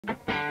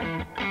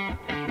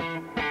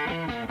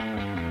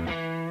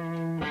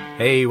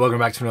Hey, welcome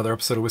back to another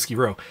episode of Whiskey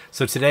Row.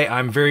 So today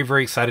I'm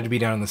very excited to be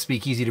down in the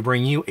Speakeasy to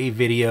bring you a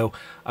video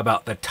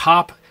about the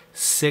top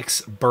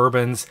 6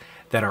 bourbons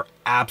that are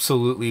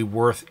absolutely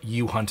worth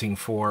you hunting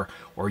for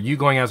or you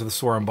going out to the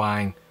store and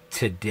buying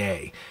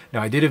today.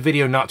 Now, I did a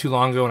video not too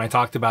long ago and I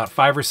talked about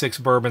 5 or 6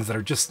 bourbons that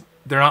are just,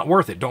 they're not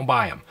worth it. Don't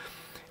buy them.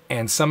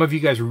 And some of you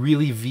guys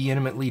really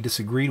vehemently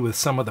disagreed with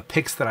some of the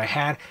picks that I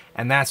had,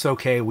 and that's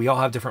okay. We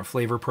all have different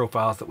flavor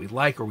profiles that we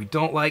like or we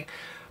don't like.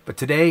 But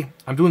today,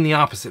 I'm doing the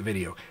opposite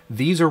video.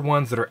 These are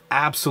ones that are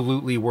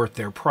absolutely worth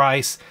their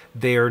price.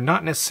 They're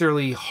not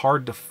necessarily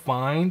hard to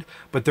find,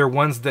 but they're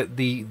ones that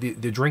the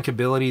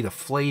drinkability, the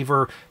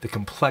flavor, the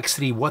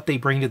complexity, what they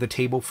bring to the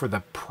table for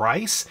the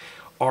price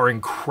are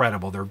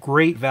incredible. They're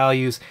great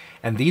values,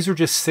 and these are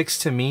just 6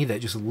 to me that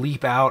just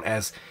leap out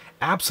as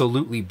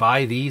absolutely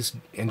buy these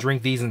and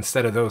drink these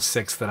instead of those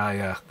 6 that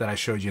I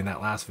showed you in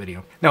that last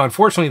video. Now,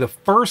 unfortunately, the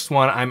first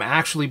one I'm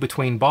actually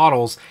between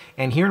bottles,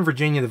 and here in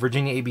Virginia, the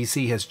Virginia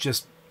ABC has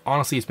just,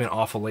 honestly, it's been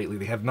awful lately.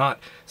 They have not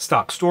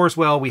stocked stores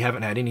well. We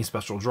haven't had any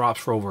special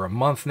drops for over a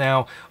month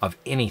now of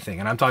anything,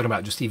 and I'm talking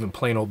about just even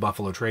plain old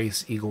Buffalo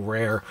Trace, Eagle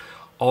Rare,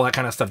 all that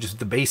kind of stuff, just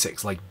the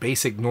basics, like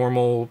basic,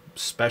 normal,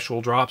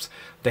 special drops.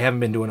 They haven't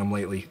been doing them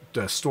lately.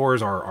 The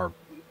stores are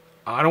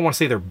I don't want to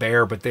say they're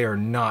bare, but they are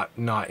not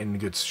in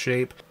good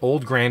shape.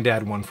 Old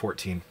Grandad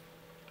 114.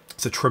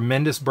 It's a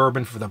tremendous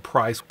bourbon for the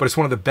price, but it's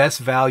one of the best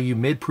value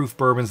mid-proof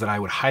bourbons that I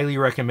would highly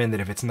recommend that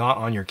if it's not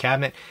on your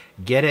cabinet,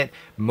 get it.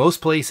 Most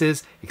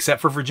places,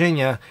 except for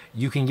Virginia,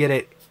 you can get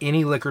it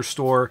any liquor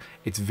store.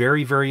 It's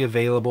very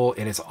available,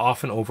 and it's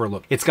often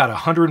overlooked. It's got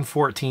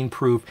 114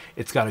 proof.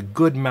 It's got a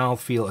good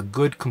mouthfeel, a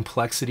good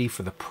complexity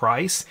for the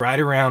price. Right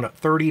around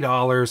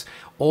 $30.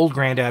 Old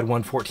Grandad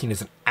 114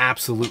 is an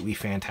absolutely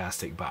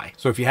fantastic buy.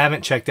 So if you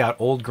haven't checked out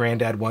Old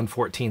Grandad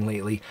 114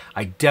 lately,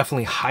 I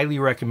definitely highly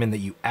recommend that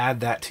you add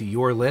that to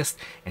your list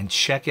and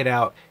check it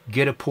out.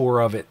 Get a pour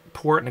of it,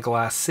 pour it in a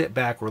glass, sit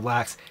back,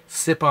 relax,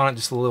 sip on it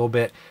just a little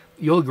bit.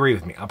 You'll agree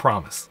with me, I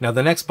promise. Now,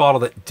 the next bottle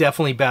that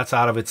definitely bats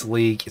out of its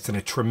league, it's in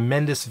a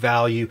tremendous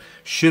value,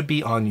 should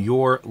be on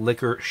your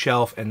liquor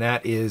shelf, and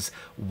that is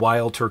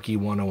Wild Turkey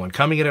 101.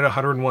 Coming in at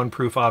 101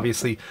 proof,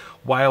 obviously.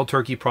 Wild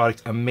Turkey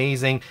product,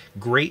 amazing,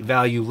 great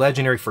value,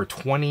 legendary for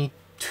 $22,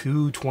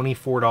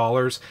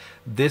 $24.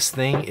 This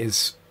thing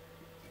is,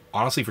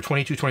 honestly, for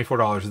 $22,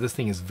 $24, this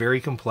thing is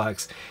very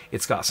complex.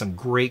 It's got some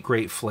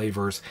great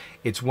flavors.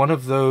 It's one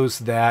of those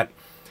that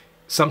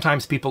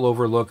sometimes people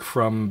overlook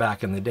from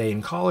back in the day.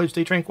 In college,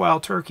 they drank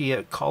Wild Turkey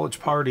at college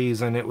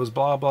parties and it was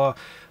blah, blah,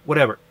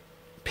 whatever.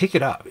 Pick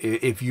it up.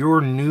 If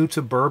you're new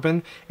to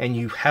bourbon and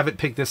you haven't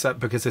picked this up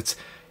because it's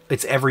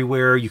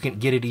everywhere, you can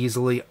get it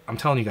easily, I'm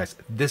telling you guys,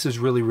 this is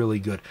really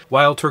good.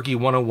 Wild Turkey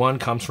 101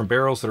 comes from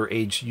barrels that are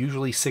aged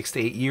usually 6 to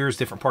 8 years,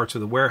 different parts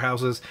of the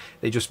warehouses.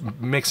 They just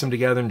mix them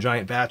together in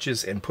giant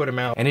batches and put them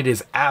out. And it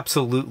is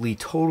absolutely,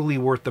 totally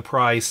worth the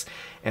price.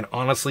 And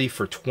honestly,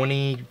 for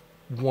 $21,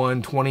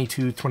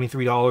 $22,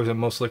 $23 in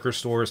most liquor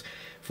stores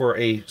for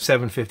a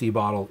 $7.50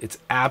 bottle, it's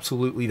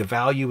absolutely, the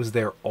value is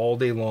there all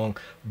day long.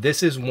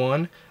 This is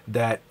one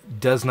that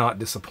does not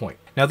disappoint.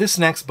 Now, this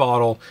next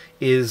bottle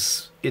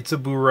is, it's a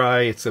Boo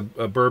Rye, it's a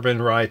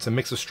bourbon rye, it's a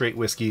mix of straight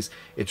whiskeys.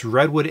 It's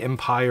Redwood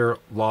Empire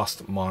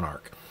Lost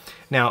Monarch.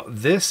 Now,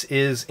 this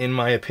is, in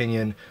my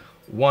opinion,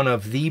 one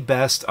of the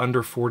best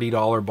under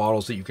 $40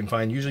 bottles that you can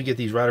find. Usually get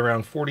these right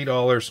around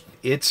 $40.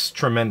 It's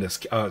tremendous.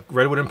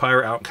 Redwood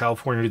Empire out in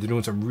California, they're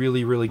doing some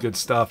really good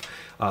stuff.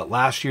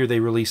 Last year they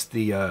released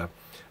the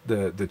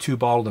 2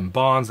 bottled in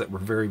bonds that were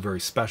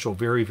very special,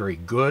 very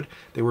good.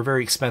 They were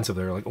very expensive.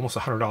 They were like almost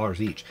 $100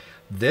 each.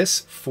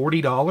 This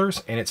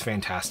 $40 and it's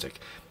fantastic.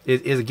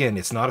 It is, again,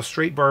 it's not a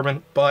straight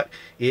bourbon, but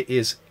it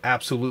is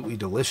absolutely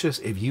delicious.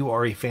 If you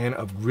are a fan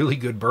of really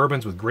good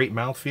bourbons with great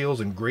mouthfeels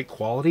and great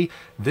quality,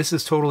 this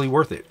is totally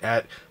worth it.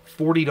 At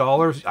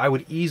 $40, I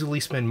would easily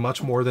spend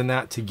much more than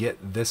that to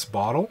get this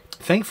bottle.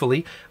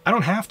 Thankfully, I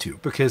don't have to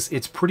because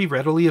it's pretty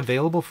readily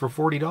available for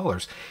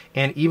 $40.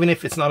 And even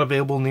if it's not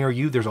available near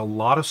you, there's a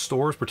lot of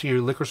stores,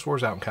 particularly liquor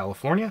stores out in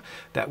California,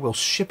 that will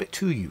ship it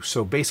to you.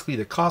 So basically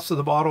the cost of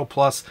the bottle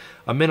plus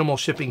a minimal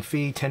shipping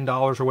fee,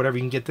 $10 or whatever,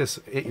 you can get this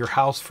at your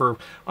house for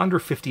under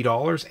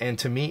 $50. And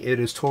to me, it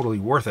is totally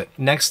worth it.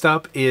 Next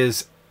up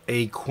is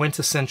a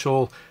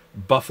quintessential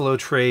Buffalo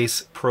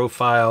Trace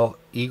profile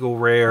Eagle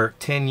Rare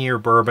 10-year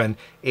bourbon,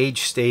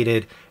 age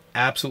stated,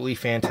 absolutely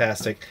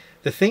fantastic.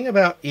 The thing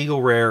about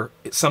Eagle Rare,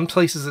 some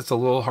places it's a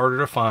little harder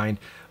to find,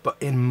 but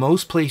in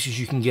most places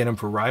you can get them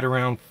for right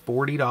around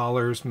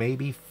 $40,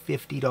 maybe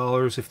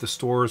 $50 if the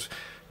stores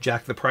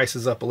jack the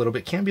prices up a little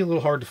bit. Can be a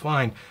little hard to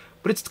find,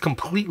 but it's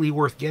completely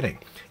worth getting.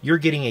 You're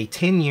getting a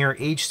 10-year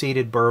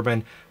age-stated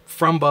bourbon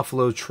from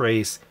Buffalo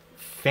Trace,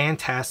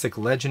 fantastic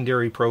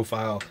legendary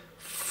profile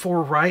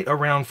for right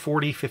around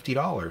 $40,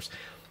 $50.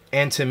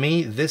 And to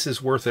me, this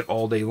is worth it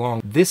all day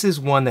long. This is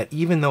one that,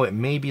 even though it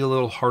may be a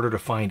little harder to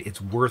find,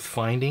 it's worth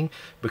finding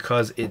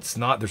because there's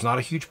not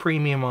a huge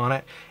premium on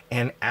it.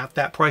 And at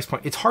that price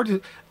point, it's hard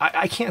to,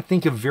 I can't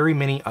think of very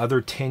many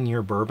other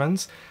 10-year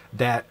bourbons,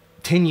 that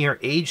 10-year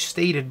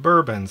age-stated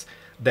bourbons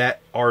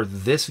that are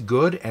this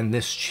good and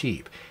this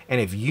cheap.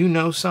 And if you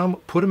know some,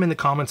 put them in the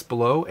comments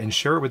below and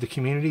share it with the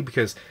community,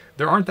 because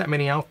there aren't that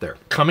many out there.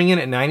 Coming in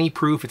at 90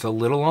 proof, it's a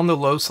little on the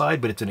low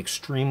side, but it's an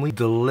extremely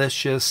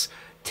delicious,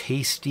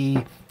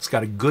 tasty, it's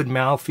got a good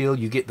mouthfeel.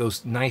 You get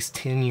those nice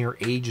 10-year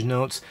age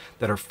notes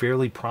that are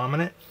fairly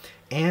prominent.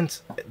 And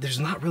there's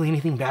not really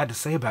anything bad to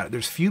say about it.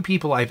 There's few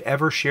people I've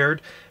ever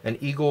shared an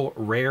Eagle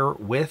Rare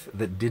with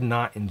that did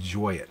not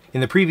enjoy it. In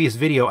the previous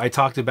video, I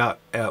talked about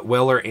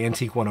Weller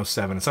Antique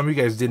 107. And some of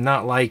you guys did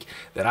not like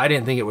that I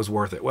didn't think it was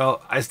worth it.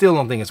 Well, I still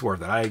don't think it's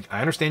worth it. I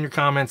understand your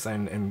comments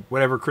and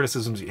whatever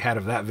criticisms you had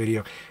of that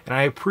video, and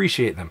I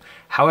appreciate them.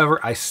 However,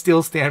 I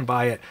still stand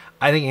by it.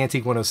 I think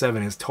Antique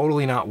 107 is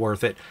totally not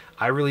worth it.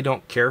 I really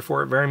don't care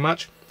for it very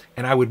much.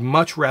 And I would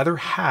much rather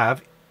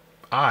have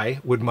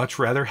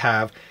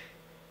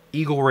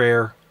Eagle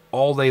Rare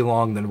all day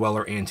long than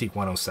Weller Antique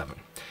 107.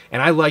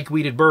 And I like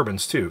wheated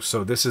bourbons too,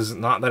 so this is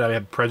not that I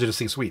have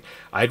prejudicing sweet.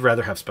 I'd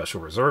rather have Special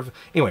Reserve.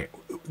 Anyway,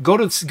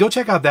 go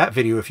check out that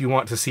video if you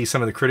want to see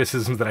some of the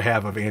criticisms that I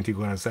have of Antique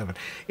 107.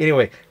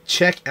 Anyway,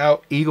 check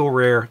out Eagle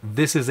Rare.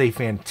 This is a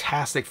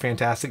fantastic,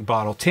 fantastic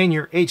bottle.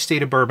 10-year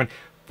age-stated bourbon,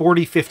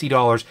 $40,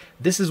 $50.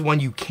 This is one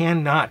you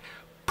cannot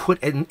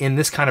put in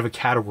this kind of a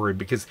category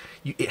because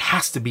it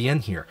has to be in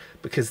here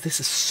because this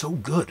is so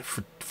good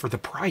for the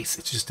price.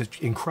 It's just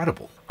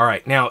incredible. All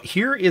right, now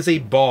here is a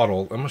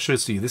bottle. I'm gonna show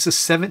this to you. This is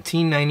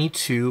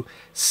 1792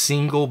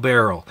 single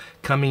barrel,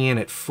 coming in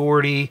at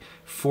 40,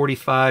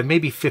 45,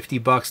 maybe 50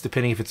 bucks,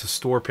 depending if it's a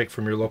store pick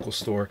from your local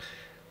store.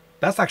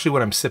 That's actually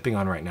what I'm sipping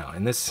on right now,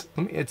 and this,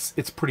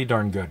 it's pretty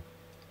darn good.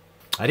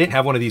 I didn't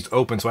have one of these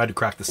open, so I had to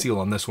crack the seal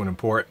on this one and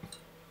pour it.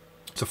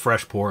 It's a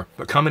fresh pour,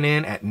 but coming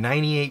in at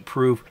 98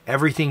 proof,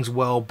 everything's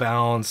well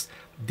balanced.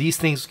 These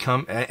things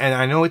come, and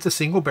I know it's a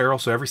single barrel,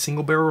 so every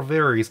single barrel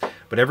varies,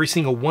 but every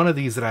single one of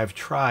these that I've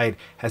tried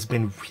has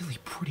been really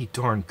pretty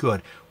darn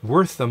good.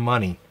 Worth the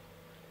money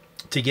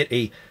to get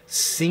a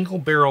single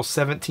barrel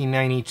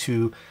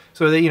 1792.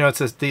 So that, you know,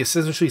 they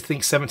essentially think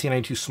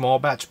 1792 small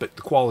batch, but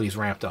the quality's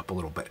ramped up a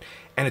little bit,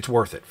 and it's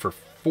worth it. For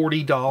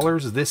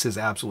 $40, this is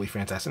absolutely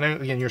fantastic. Now,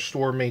 again, your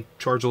store may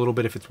charge a little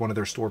bit if it's one of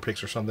their store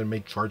picks or something,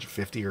 may charge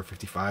 50 or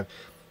 55.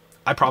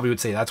 I probably would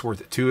say that's worth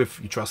it too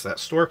if you trust that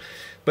store.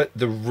 But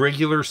the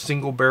regular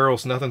single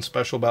barrels, nothing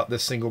special about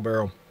this single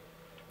barrel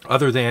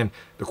other than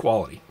the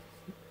quality.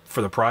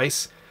 For the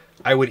price,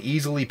 I would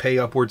easily pay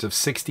upwards of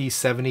 60,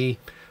 70,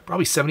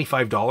 probably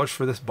 $75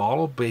 for this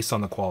bottle based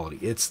on the quality.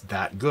 It's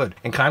that good.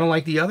 And kind of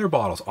like the other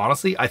bottles,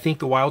 honestly, I think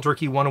the Wild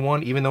Turkey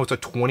 101, even though it's a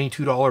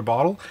 $22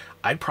 bottle,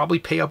 I'd probably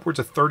pay upwards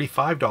of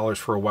 $35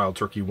 for a Wild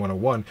Turkey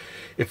 101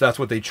 if that's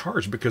what they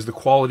charge, because the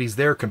quality's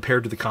there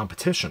compared to the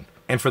competition.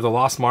 And for the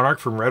Lost Monarch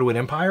from Redwood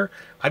Empire,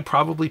 I'd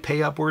probably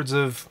pay upwards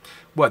of,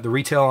 what, the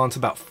retail on's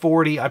about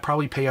 40. I'd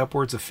probably pay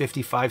upwards of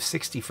 55,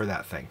 60 for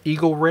that thing.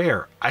 Eagle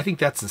Rare, I think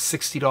that's a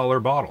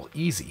 $60 bottle,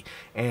 easy,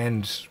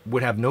 and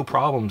would have no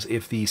problems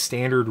if the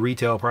standard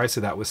retail price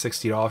of that was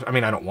 $60. I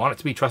mean, I don't want it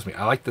to be, trust me.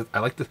 I like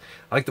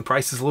the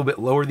prices a little bit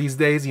lower these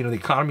days. You know, the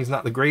economy's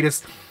not the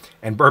greatest,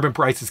 and bourbon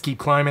prices keep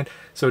climbing.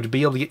 So to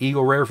be able to get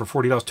Eagle Rare for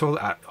 $40 total,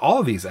 all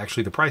of these,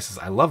 actually, the prices,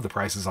 I love the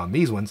prices on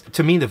these ones.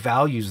 To me, the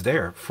value's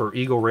there for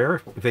Eagle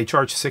Rare. If they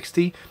charge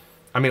 60,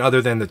 I mean,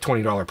 other than the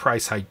 $20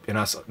 price hike and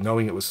us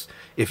knowing it was,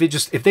 if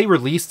they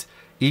released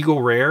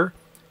Eagle Rare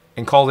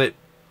and called it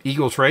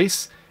Eagle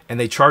Trace and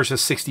they charged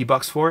us 60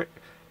 bucks for it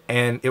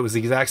and it was the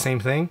exact same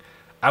thing,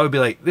 I would be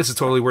like, this is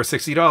totally worth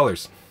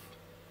 $60.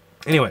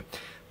 Anyway,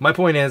 my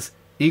point is,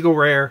 Eagle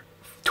Rare,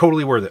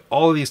 totally worth it.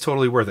 All of these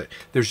totally worth it.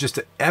 There's just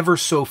an ever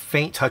so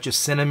faint touch of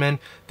cinnamon,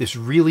 this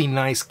really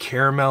nice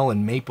caramel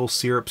and maple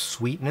syrup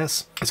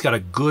sweetness. It's got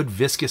a good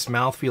viscous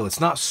mouthfeel. It's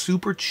not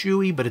super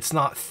chewy, but it's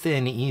not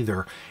thin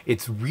either.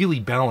 It's really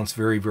balanced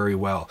very, very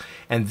well.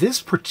 And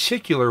this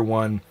particular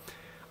one,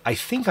 I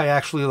think I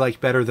actually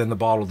like better than the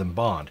Bottled in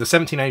Bond. The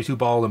 1792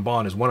 Bottled in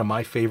Bond is one of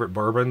my favorite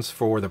bourbons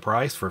for the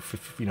price. For,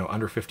 you know,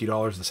 under $50, the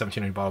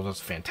 1792 bottle is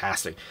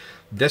fantastic.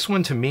 This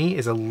one to me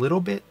is a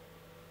little bit,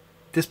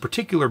 this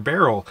particular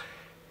barrel,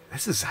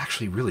 this is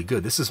actually really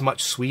good. This is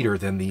much sweeter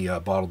than the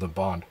Bottled in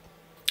Bond.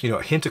 You know,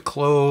 a hint of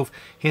clove,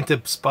 hint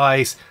of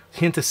spice,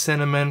 hint of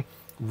cinnamon,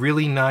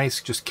 really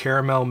nice, just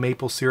caramel,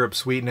 maple syrup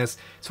sweetness.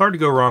 It's hard to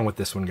go wrong with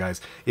this one,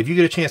 guys. If you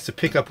get a chance to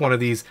pick up one of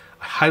these,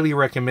 I highly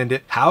recommend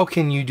it. How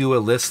can you do a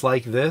list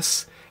like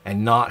this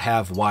and not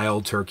have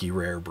Wild Turkey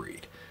Rare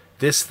Breed?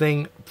 This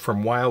thing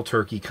from Wild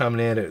Turkey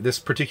coming in at this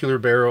particular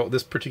barrel,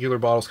 this particular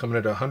bottle's coming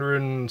at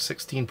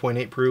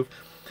 116.8 proof.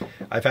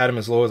 I've had them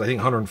as low as, I think,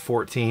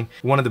 114.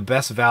 One of the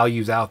best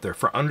values out there.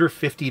 For under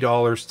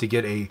 $50 to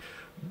get a,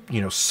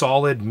 you know,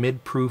 solid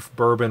mid-proof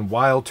bourbon,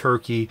 Wild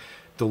Turkey,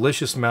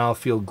 delicious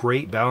mouthfeel,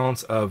 great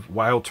balance of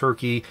Wild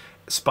Turkey,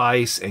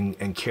 spice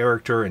and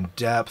character and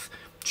depth,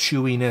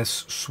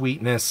 chewiness,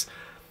 sweetness.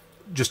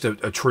 just a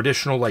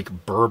traditional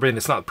like bourbon.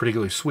 It's not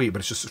particularly sweet, but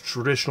it's just a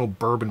traditional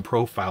bourbon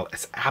profile.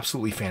 It's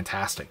absolutely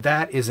fantastic.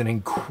 That is an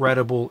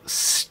incredible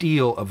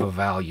steal of a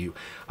value.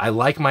 I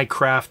like my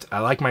craft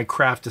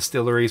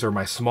distilleries or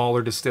my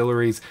smaller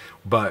distilleries,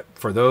 but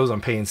for those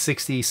I'm paying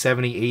 $60,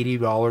 $70,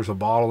 $80 a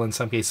bottle in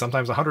some cases,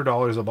 sometimes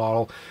 $100 a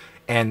bottle.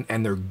 And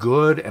they're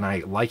good, and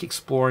I like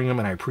exploring them,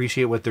 and I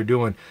appreciate what they're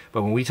doing.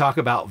 But when we talk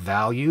about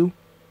value,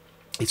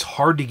 it's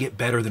hard to get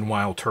better than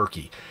Wild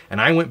Turkey.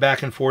 And I went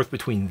back and forth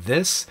between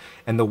this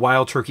and the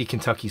Wild Turkey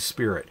Kentucky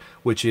Spirit,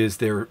 which is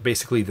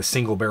basically the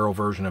single barrel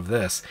version of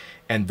this.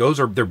 And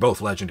they're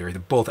both legendary.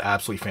 They're both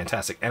absolutely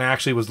fantastic. And I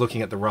actually was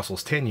looking at the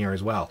Russell's 10-year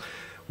as well.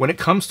 When it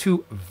comes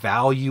to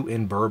value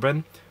in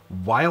bourbon,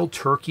 Wild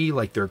Turkey,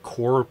 like their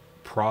core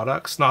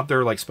products, not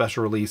their like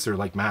special release or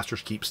like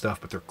Master's Keep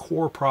stuff, but their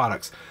core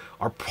products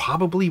are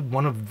probably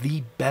one of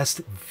the best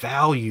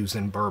values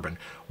in bourbon.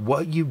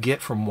 What you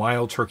get from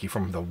Wild Turkey,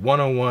 from the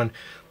 101,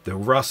 the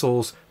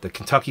Russell's, the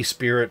Kentucky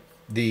Spirit,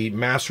 the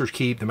Master's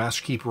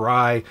Keep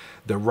Rye,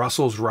 the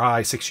Russell's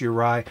Rye, 6-year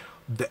rye,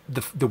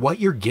 what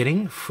you're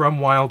getting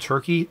from Wild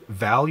Turkey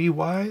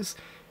value-wise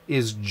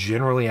is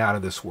generally out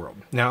of this world.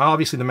 Now,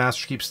 obviously, the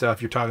Master's Keep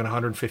stuff, you're talking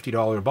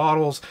 $150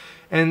 bottles,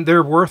 and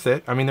they're worth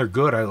it. I mean, they're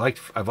good.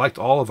 I've liked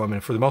all of them,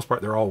 and for the most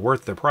part, they're all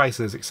worth their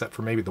prices, except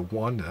for maybe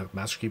the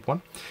Master's Keep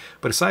one.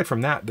 But aside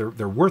from that,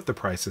 they're worth the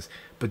prices.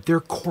 But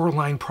their core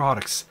line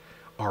products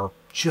are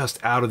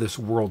just out of this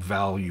world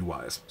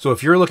value-wise. So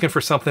if you're looking for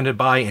something to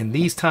buy in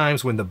these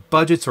times when the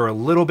budgets are a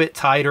little bit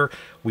tighter,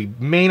 we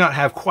may not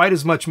have quite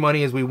as much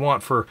money as we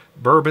want for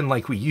bourbon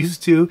like we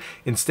used to.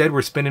 Instead,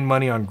 we're spending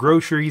money on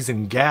groceries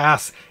and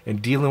gas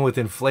and dealing with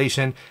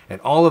inflation and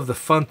all of the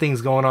fun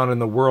things going on in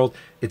the world.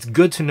 It's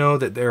good to know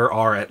that there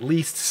are at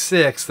least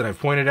 6 that I've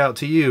pointed out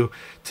to you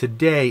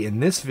today in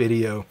this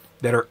video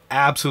that are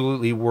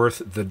absolutely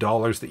worth the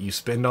dollars that you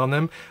spend on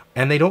them.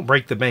 And they don't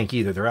break the bank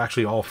either. They're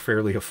actually all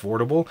fairly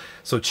affordable.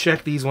 So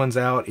check these ones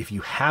out if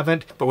you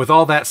haven't. But with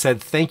all that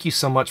said, thank you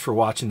so much for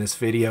watching this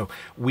video.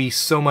 We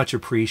so much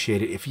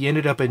appreciate it. If you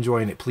ended up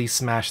enjoying it, please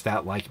smash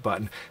that like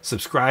button.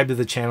 Subscribe to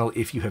the channel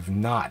if you have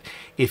not.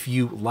 If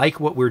you like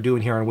what we're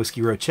doing here on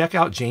Whiskey Row, check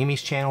out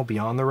Jamie's channel,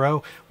 Beyond the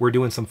Row. We're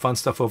doing some fun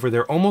stuff over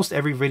there. Almost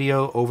every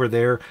video over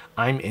there,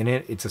 I'm in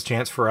it. It's a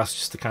chance for us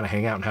just to kind of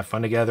hang out and have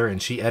fun together.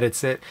 And she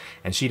edits it,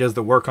 and she does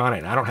the work on it,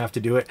 and I don't have to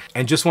do it.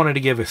 And just wanted to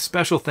give a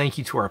special thank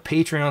you to our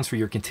Patreons for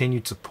your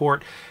continued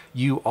support.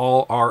 You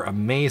all are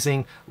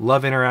amazing.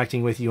 Love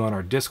interacting with you on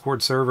our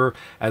Discord server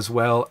as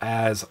well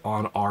as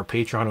on our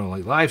Patreon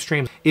only live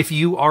streams. If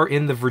you are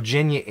in the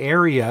Virginia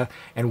area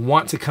and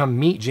want to come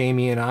meet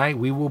Jamie and I,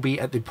 we will be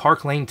at the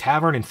Park Lane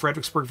Tavern in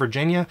Fredericksburg,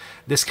 Virginia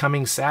this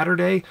coming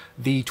Saturday,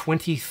 the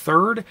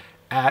 23rd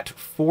at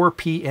 4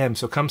 p.m.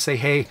 So come say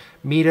hey,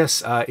 meet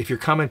us. If you're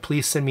coming,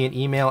 please send me an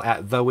email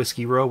at The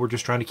Whiskey Row. We're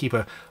just trying to keep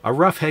a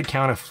rough head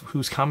count of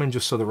who's coming,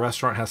 just so the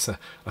restaurant has a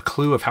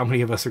clue of how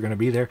many of us are going to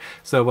be there.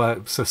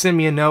 So send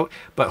me a note,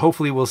 but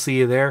hopefully we'll see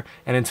you there.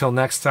 And until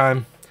next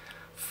time,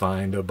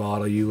 find a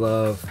bottle you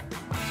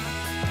love.